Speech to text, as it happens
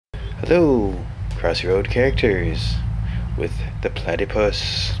Hello, Crossy Road characters with the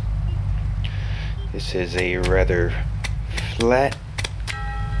Platypus. This is a rather flat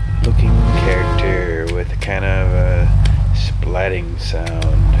looking character with kind of a splatting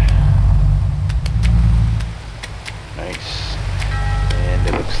sound. Nice. And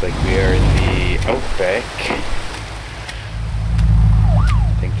it looks like we are in the outback.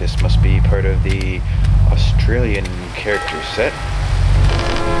 I think this must be part of the Australian character set.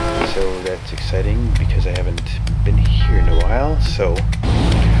 So that's exciting because I haven't been here in a while. So,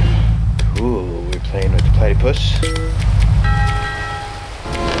 cool, we're playing with the Platypus.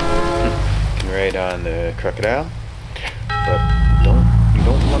 Can ride on the crocodile, but you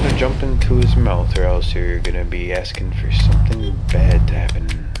don't want to jump into his mouth, or else you're gonna be asking for something bad to happen.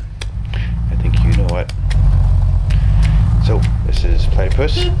 I think you know what. So this is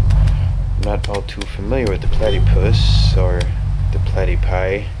Platypus. I'm not all too familiar with the Platypus or the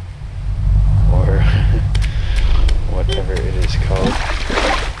Platypi, or whatever it is called,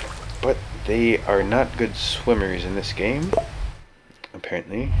 but they are not good swimmers in this game,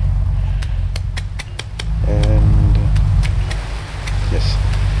 apparently. And yes,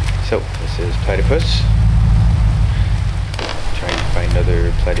 so this is Platypus. Trying to find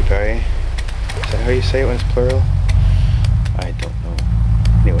other Platypi. Is that how you say it when it's plural? I don't know.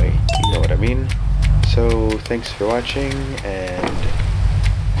 Anyway, you know what I mean. So thanks for watching, and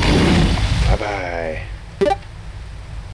bye bye.